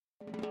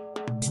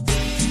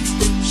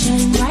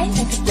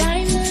like a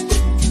diamond,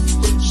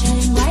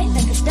 shine bright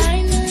like a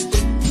diamond,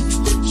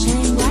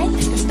 shine bright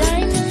like a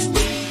diamond,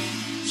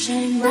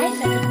 shine bright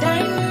like a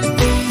diamond.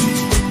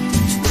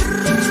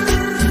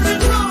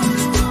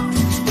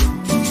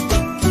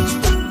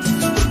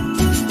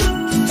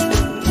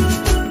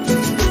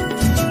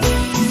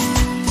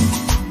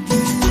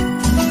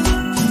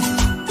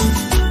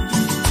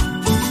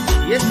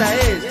 Y esta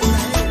es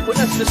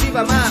una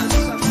exclusiva más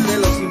de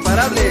los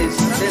imparables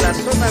de la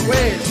zona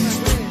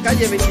west,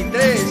 calle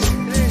 23,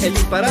 el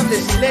imparable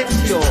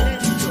Silencio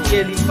y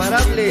el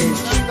imparable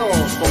Chino.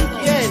 ¿Con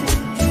quién?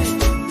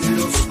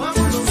 Los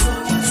fabulosos.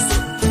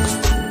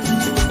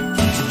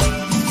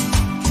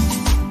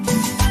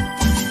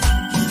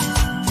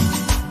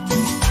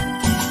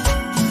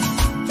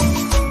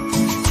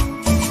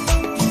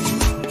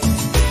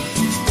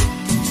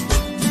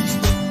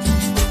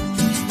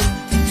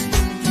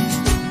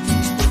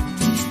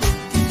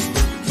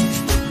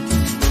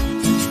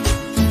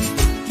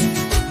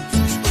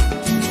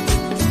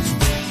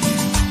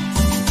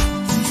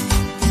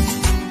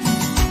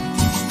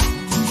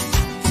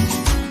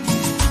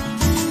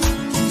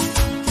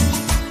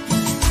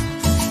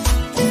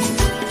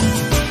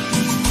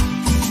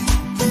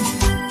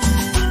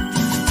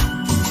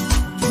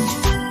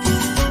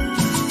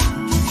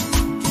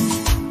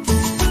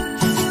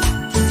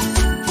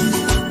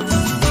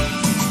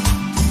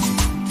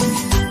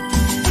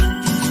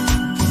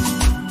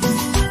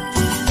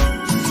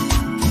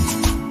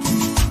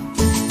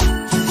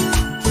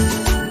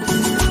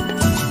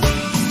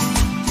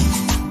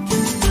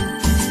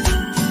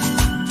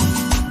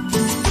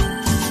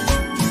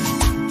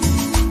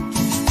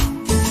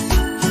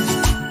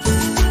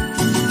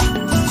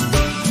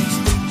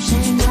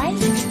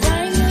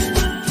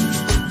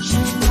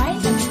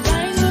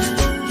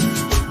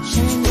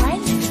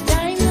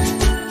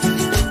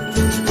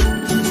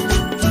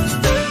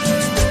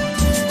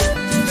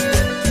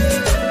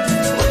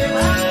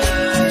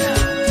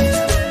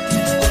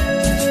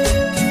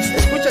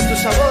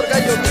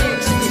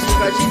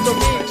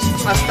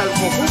 Hasta el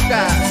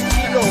Cojuca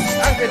y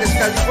Los Ángeles,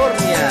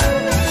 California.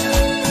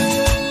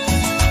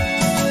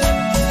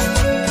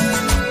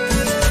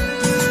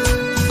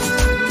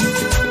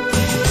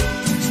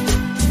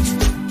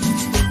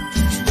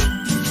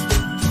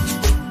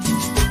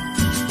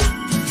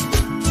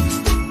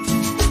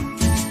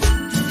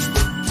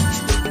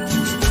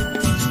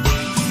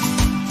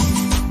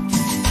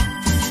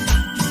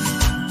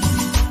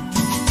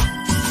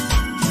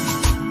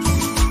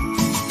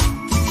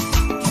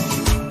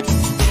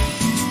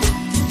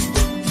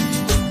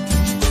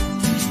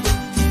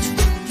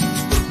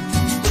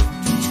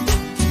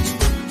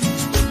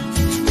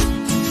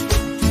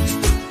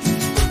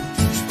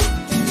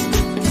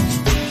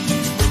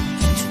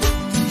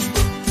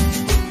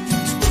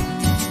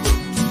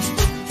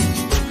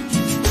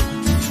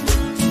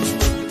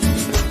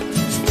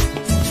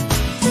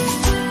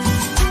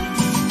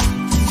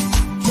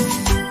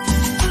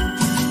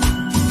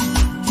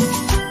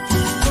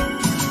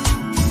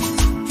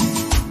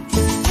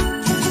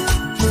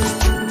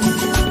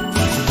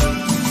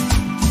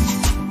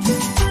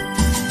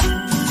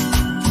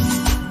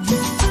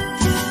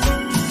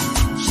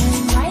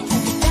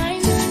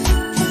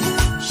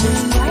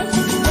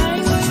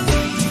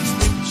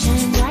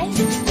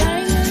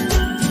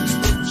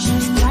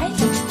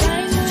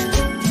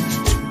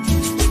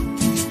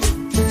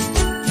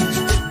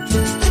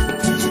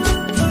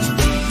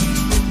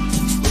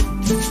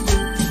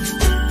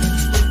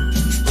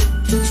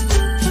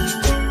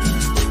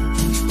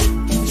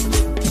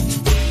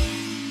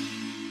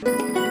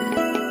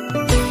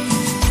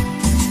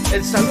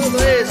 El saludo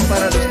es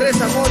para los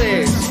tres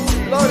amores,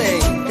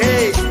 Loren,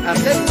 Kate,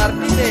 Artel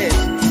Martínez,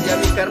 y a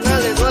mi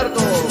carnal Eduardo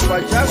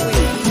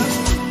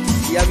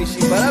Guayawi, y a mis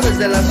imparables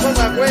de la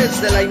zona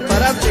west de la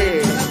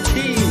imparable,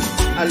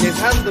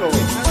 Alejandro.